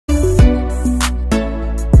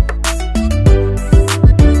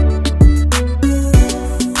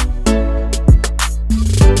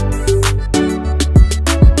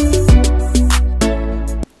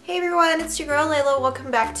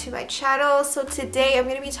back to my channel. So today I'm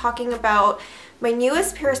going to be talking about my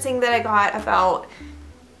newest piercing that I got about,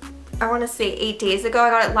 I want to say 8 days ago.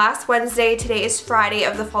 I got it last Wednesday. Today is Friday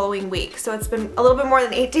of the following week, so it's been a little bit more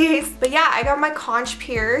than 8 days. But yeah, I got my conch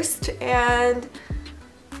pierced, and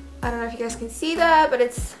I don't know if you guys can see that, but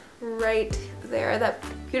it's right there, that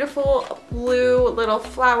beautiful blue little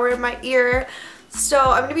flower in my ear. So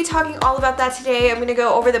I'm going to be talking all about that today. I'm going to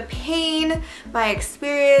go over the pain, my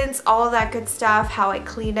experience, all of that good stuff, how I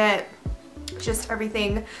clean it, just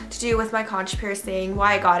everything to do with my conch piercing,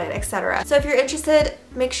 why I got it, etc. So if you're interested,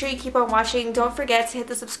 make sure you keep on watching. Don't forget to hit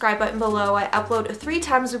the subscribe button below. I upload 3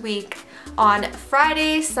 times a week on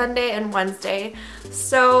Friday, Sunday, and Wednesday.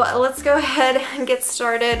 So let's go ahead and get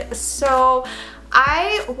started. So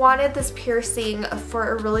I wanted this piercing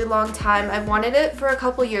for a really long time. I've wanted it for a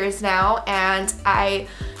couple years now, and I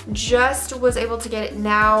just was able to get it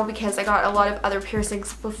now because I got a lot of other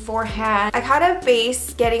piercings beforehand. I kind of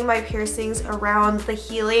base getting my piercings around the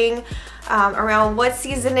healing, around what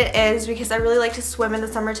season it is, because I really like to swim in the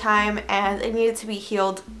summertime and it needed to be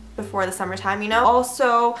healed before the summertime, you know?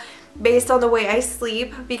 Also, based on the way I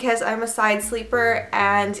sleep, because I'm a side sleeper,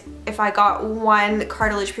 and if I got one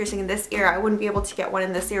cartilage piercing in this ear, I wouldn't be able to get one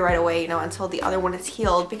in this ear right away, you know, until the other one is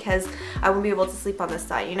healed, because I wouldn't be able to sleep on this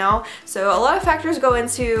side, you know? So a lot of factors go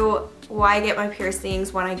into why I get my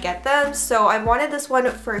piercings when I get them. So I've wanted this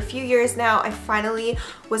one for a few years now. I finally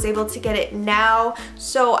was able to get it now.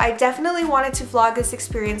 So I definitely wanted to vlog this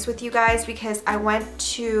experience with you guys because I went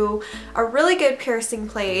to a really good piercing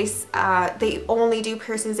place. They only do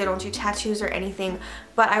piercings, they don't do tattoos or anything,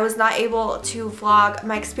 but I was not able to vlog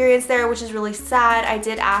my experience there, which is really sad. I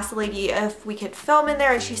did ask the lady if we could film in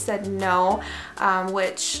there and she said no,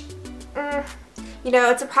 which you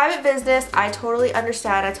know, it's a private business. I totally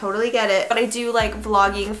understand. I totally get it. But I do like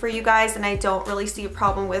vlogging for you guys, and I don't really see a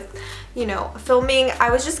problem with, you know, filming.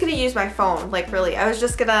 I was just gonna use my phone, like really. I was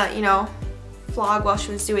just gonna, you know, vlog while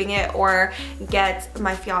she was doing it, or get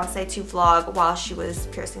my fiance to vlog while she was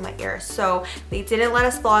piercing my ear. So they didn't let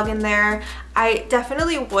us vlog in there. I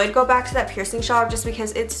definitely would go back to that piercing shop just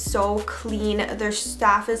because it's so clean. Their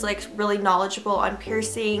staff is like really knowledgeable on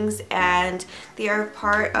piercings, and they are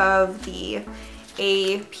part of the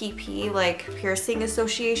APP, like Piercing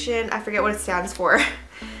Association. I forget what it stands for.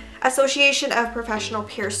 Association of Professional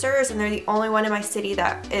Piercers, and they're the only one in my city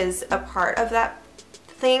that is a part of that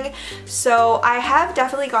thing. So I have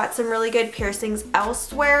definitely got some really good piercings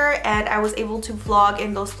elsewhere, and I was able to vlog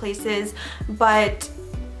in those places, but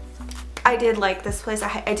I did like this place.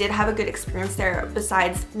 I did have a good experience there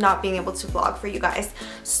besides not being able to vlog for you guys.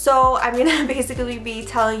 So I'm gonna basically be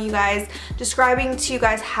telling you guys, describing to you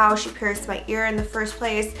guys how she pierced my ear in the first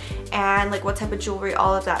place, and like what type of jewelry,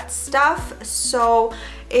 all of that stuff. So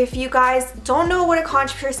if you guys don't know what a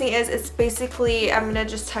conch piercing is, it's basically, I'm gonna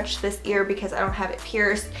just touch this ear because I don't have it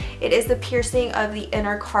pierced. It is the piercing of the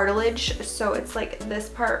inner cartilage. So it's like this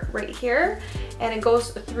part right here, and it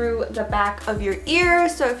goes through the back of your ear.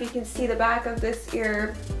 So if you can see the back of this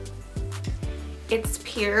ear, it's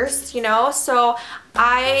pierced, you know? So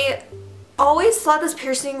I always thought this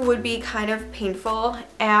piercing would be kind of painful,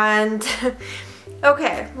 and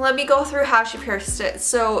okay, let me go through how she pierced it.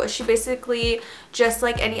 So she basically, just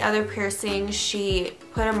like any other piercing, she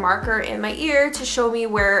put a marker in my ear to show me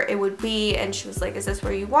where it would be, and she was like, is this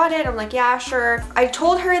where you want it? I'm like, yeah, sure. I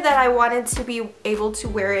told her that I wanted to be able to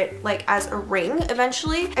wear it like as a ring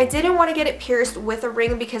eventually. I didn't want to get it pierced with a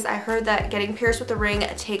ring because I heard that getting pierced with a ring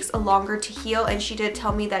takes longer to heal, and she did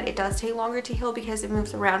tell me that it does take longer to heal because it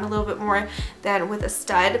moves around a little bit more than with a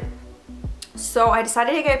stud. So I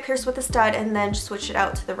decided to get it pierced with a stud and then switch it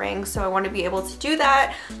out to the ring. So I want to be able to do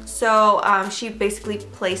that. So she basically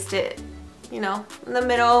placed it, you know, in the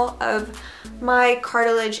middle of my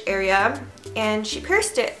cartilage area, and she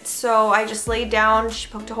pierced it. So I just laid down, she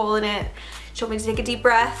poked a hole in it, she told me to take a deep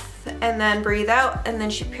breath and then breathe out, and then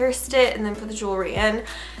she pierced it and then put the jewelry in.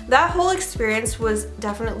 That whole experience was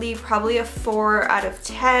definitely probably a 4 out of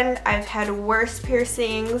 10. I've had worse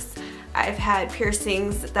piercings. I've had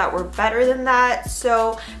piercings that were better than that.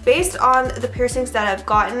 So based on the piercings that I've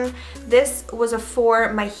gotten, this was a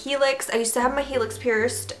 4. My helix, I used to have my helix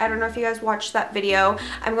pierced. I don't know if you guys watched that video.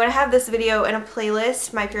 I'm going to have this video in a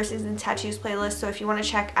playlist, my piercings and tattoos playlist. So if you want to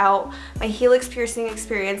check out my helix piercing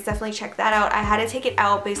experience, definitely check that out. I had to take it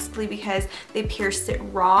out basically because they pierced it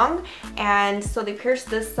wrong. And so they pierced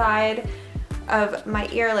this side of my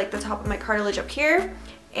ear, like the top of my cartilage up here.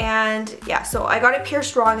 And yeah, so I got it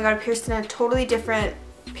pierced wrong. I got it pierced in a totally different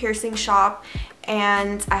piercing shop,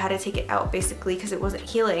 and I had to take it out basically because it wasn't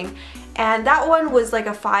healing. and that one was like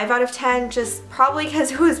a 5 out of 10, just probably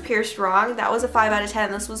because it was pierced wrong. That was a 5 out of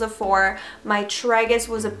 10. This was a 4. My tragus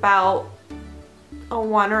was about a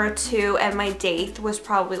 1 or a 2, and my date was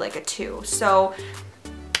probably like a 2. So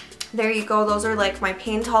there you go. Those are like my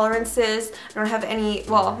pain tolerances. I don't have any,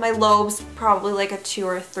 well, my lobes probably like a 2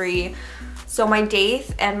 or a 3. So my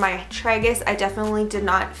date and my tragus, I definitely did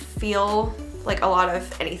not feel like a lot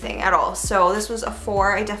of anything at all. So this was a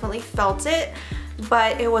 4. I definitely felt it,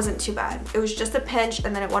 but it wasn't too bad. It was just a pinch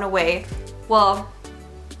and then it went away. Well,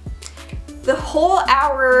 the whole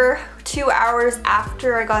hour, 2 hours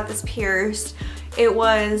after I got this pierced, it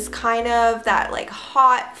was kind of that like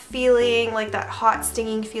hot feeling, like that hot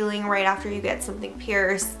stinging feeling right after you get something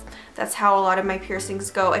pierced. That's how a lot of my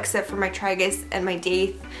piercings go, except for my tragus and my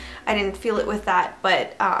date. I didn't feel it with that,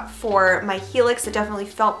 but for my helix, I definitely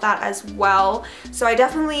felt that as well. So I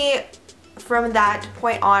definitely, from that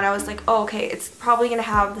point on, I was like, oh, okay, it's probably gonna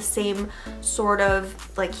have the same sort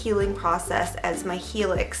of like healing process as my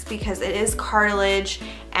helix, because it is cartilage,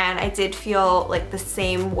 and I did feel like the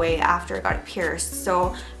same way after I got it pierced.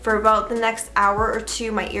 So for about the next hour or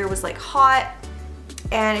 2, my ear was like hot,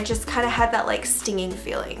 and it just kind of had that like stinging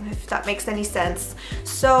feeling, if that makes any sense.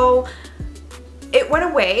 So it went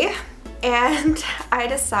away, and I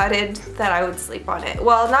decided that I would sleep on it.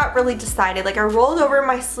 Well, not really decided, like I rolled over in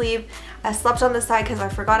my sleep, I slept on the side because I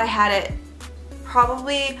forgot I had it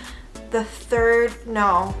probably the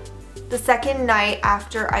second night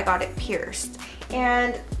after I got it pierced.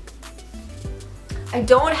 And I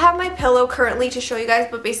don't have my pillow currently to show you guys,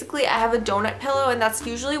 but basically I have a donut pillow, and that's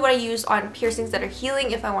usually what I use on piercings that are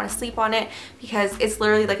healing if I want to sleep on it, because it's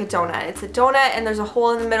literally like a donut. It's a donut and there's a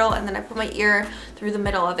hole in the middle, and then I put my ear through the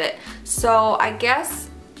middle of it. So I guess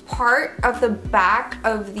part of the back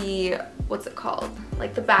of the, what's it called?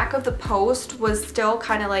 Like the back of the post was still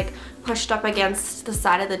kind of like pushed up against the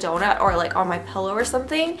side of the donut, or like on my pillow or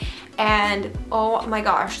something. And oh my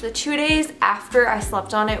gosh, the 2 days after I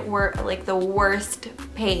slept on it were like the worst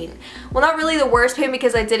pain. Well, not really the worst pain,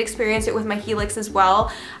 because I did experience it with my helix as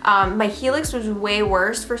well. My helix was way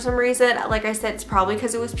worse for some reason. Like I said, it's probably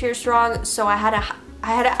because it was pierced wrong, so I had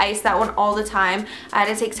to ice that one all the time. I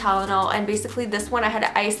had to take Tylenol, and basically this one I had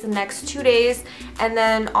to ice the next 2 days. And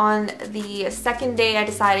then on the second day I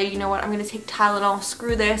decided, you know what, I'm gonna take Tylenol,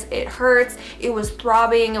 screw this, it hurts, it was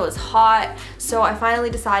throbbing, it was hot. So I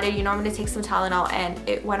finally decided, you know, I'm gonna take some Tylenol, and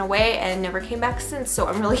it went away and never came back since. So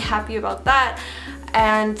I'm really happy about that.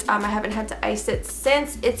 And I haven't had to ice it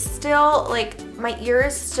since. It's still like, my ear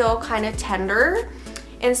is still kind of tender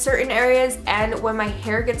in certain areas, and when my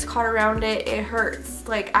hair gets caught around it, it hurts.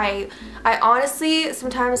 Like I honestly,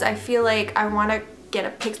 sometimes I feel like I want to get a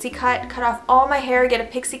pixie cut, cut off all my hair, get a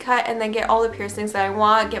pixie cut, and then get all the piercings that I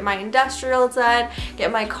want, get my industrial done,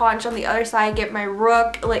 get my conch on the other side, get my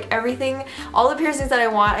rook, like everything, all the piercings that I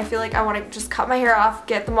want. I feel like I want to just cut my hair off,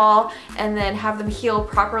 get them all, and then have them heal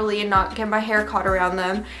properly and not get my hair caught around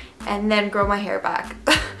them, and then grow my hair back.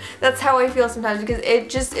 That's how I feel sometimes, because it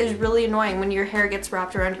just is really annoying when your hair gets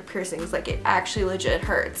wrapped around your piercings. Like, it actually legit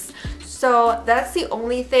hurts. So that's the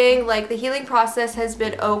only thing. Like, the healing process has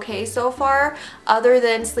been okay so far, other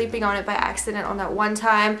than sleeping on it by accident on that one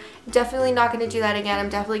time. Definitely not going to do that again. I'm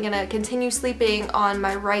definitely going to continue sleeping on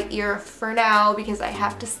my right ear for now, because I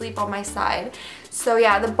have to sleep on my side. So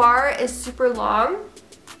yeah, the bar is super long,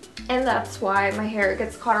 and that's why my hair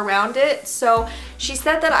gets caught around it. So she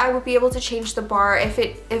said that I would be able to change the bar if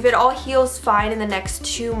it all heals fine in the next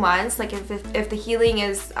 2 months. Like if the healing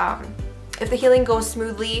is if the healing goes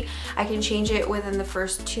smoothly, I can change it within the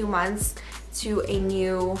first 2 months to a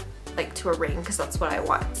new, like to a ring, because that's what I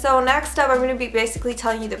want. So next up, I'm going to be basically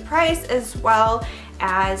telling you the price, as well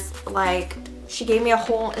as like she gave me a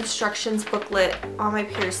whole instructions booklet on my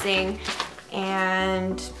piercing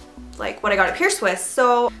and like what I got it pierced with.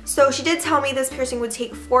 So she did tell me this piercing would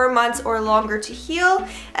take 4 months or longer to heal,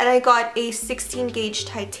 and I got a 16 gauge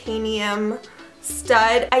titanium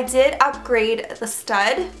stud. I did upgrade the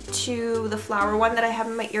stud to the flower one that I have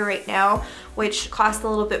in my ear right now, which cost a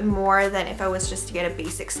little bit more than if I was just to get a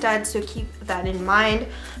basic stud, so keep that in mind.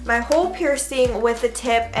 My whole piercing with the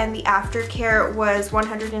tip and the aftercare was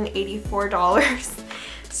 $184.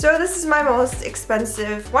 So this is my most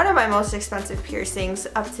expensive, one of my most expensive piercings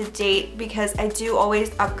up to date, because I do always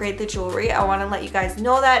upgrade the jewelry. I want to let you guys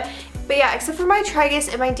know that. But yeah, except for my tragus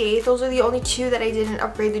and my date, those are the only two that I didn't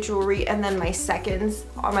upgrade the jewelry, and then my seconds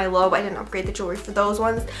on my lobe, I didn't upgrade the jewelry for those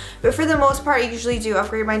ones. But for the most part, I usually do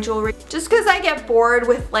upgrade my jewelry, just because I get bored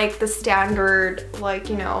with like the standard, like,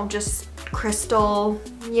 you know, just crystal,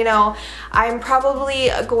 you know. I'm probably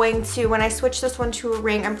going to, when I switch this one to a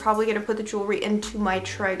ring, I'm probably going to put the jewelry into my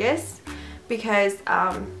tragus, because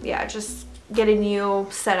yeah, just get a new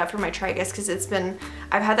setup for my tragus, because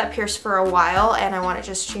I've had that pierced for a while and I want to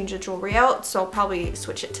just change the jewelry out, so I'll probably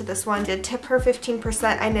switch it to this one. Did tip her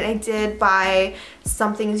 15%, and then I did buy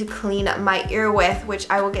something to clean my ear with, which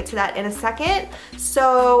I will get to that in a second.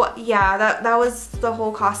 So yeah, that was the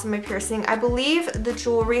whole cost of my piercing. I believe the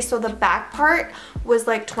jewelry, so the back part was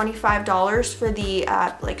like $25 for the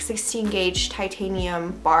like 16 gauge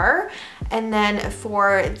titanium bar, and then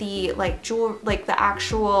for the the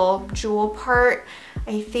actual jewel part,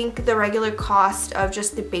 I think the regular cost of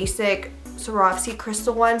just the basic Swarovski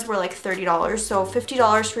crystal ones were like $30, so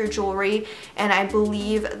 $50 for your jewelry, and I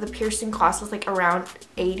believe the piercing cost was like around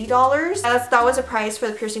 $80. That was a price for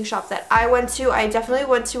the piercing shop that I went to. I definitely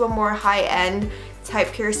went to a more high-end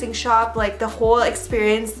type piercing shop. Like the whole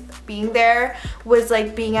experience being there was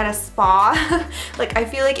like being at a spa. Like I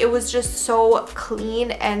feel like it was just so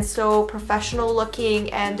clean and so professional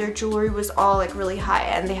looking, and their jewelry was all like really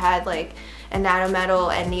high-end. They had like a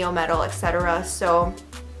nanometal and neometal, etc. So,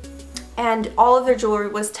 and all of their jewelry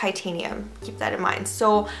was titanium, keep that in mind.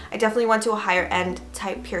 So I definitely went to a higher end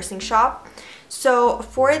type piercing shop. So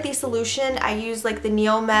for the solution, I used like the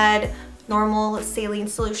Neomed normal saline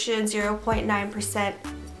solution, 0.9%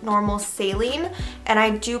 normal saline, and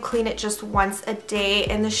I do clean it just once a day.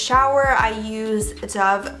 In the shower, I use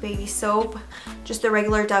Dove baby soap, just the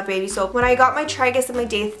regular Dove baby soap. When I got my tragus and my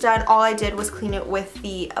dates done, all I did was clean it with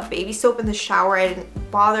the baby soap in the shower. I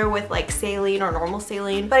didn't bother with like saline or normal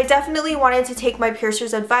saline, but I definitely wanted to take my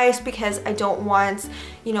piercer's advice because I don't want,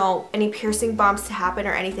 you know, any piercing bumps to happen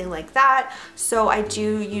or anything like that. So I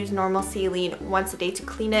do use normal saline once a day to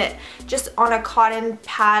clean it. Just on a cotton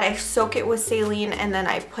pad, I soak it with saline and then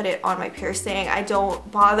I put it on my piercing. I don't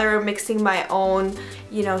bother mixing my own,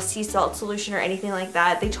 you know, sea salt solution or anything like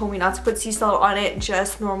that. They told me not to put sea salt on it,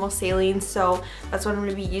 just normal saline, so that's what I'm going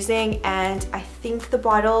to be using. And I think the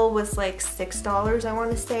bottle was like $6, I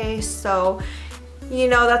want to say, so you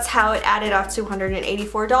know, that's how it added up to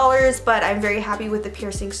 $184, but I'm very happy with the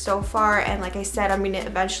piercing so far. And like I said, I'm going to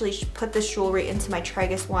eventually put this jewelry into my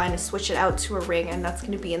tragus one, switch it out to a ring, and that's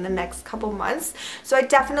going to be in the next couple months. So I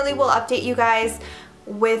definitely will update you guys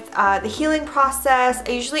with the healing process.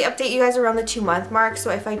 I usually update you guys around the 2-month mark, so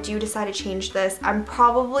if I do decide to change this,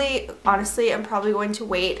 honestly, I'm probably going to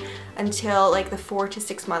wait until like the 4 to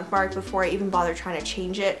 6 month mark before I even bother trying to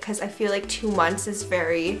change it, because I feel like 2 months is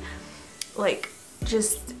very, like,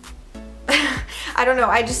 just I don't know,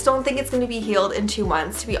 I just don't think it's going to be healed in 2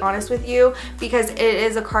 months, to be honest with you, because it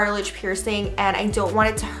is a cartilage piercing and I don't want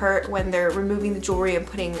it to hurt when they're removing the jewelry and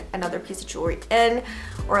putting another piece of jewelry in,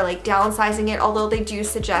 or like downsizing it, although they do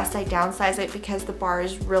suggest I downsize it because the bar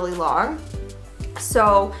is really long.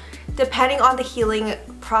 So depending on the healing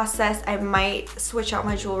process, I might switch out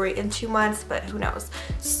my jewelry in 2 months, but who knows.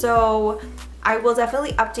 So I will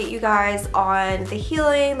definitely update you guys on the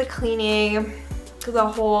healing, the cleaning, the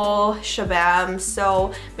whole shabam.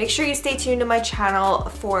 So make sure you stay tuned to my channel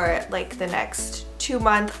for like the next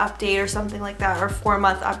 2-month update or something like that, or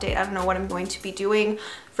 4-month update. I don't know what I'm going to be doing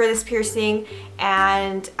for this piercing.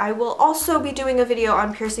 And I will also be doing a video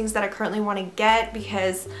on piercings that I currently want to get,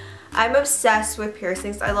 because I'm obsessed with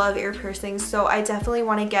piercings. I love ear piercings, so I definitely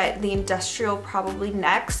want to get the industrial probably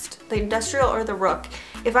next. The industrial or the rook.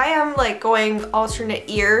 If I am like going alternate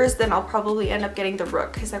ears, then I'll probably end up getting the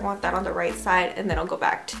rook because I want that on the right side, and then I'll go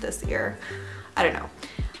back to this ear. I don't know.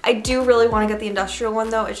 I do really want to get the industrial one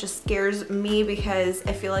though. It just scares me because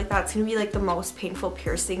I feel like that's going to be like the most painful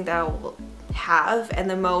piercing that I'll have and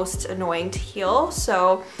the most annoying to heal.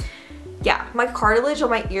 So yeah, my cartilage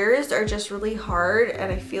on my ears are just really hard,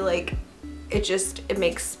 and I feel like it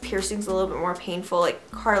makes piercings a little bit more painful,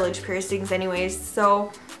 like cartilage piercings anyways.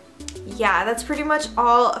 So yeah, that's pretty much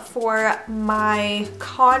all for my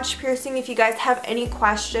conch piercing. If you guys have any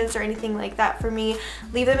questions or anything like that for me,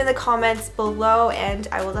 leave them in the comments below and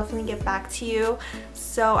I will definitely get back to you.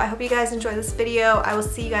 So I hope you guys enjoyed this video. I will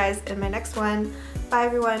see you guys in my next one. Bye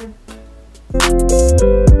everyone.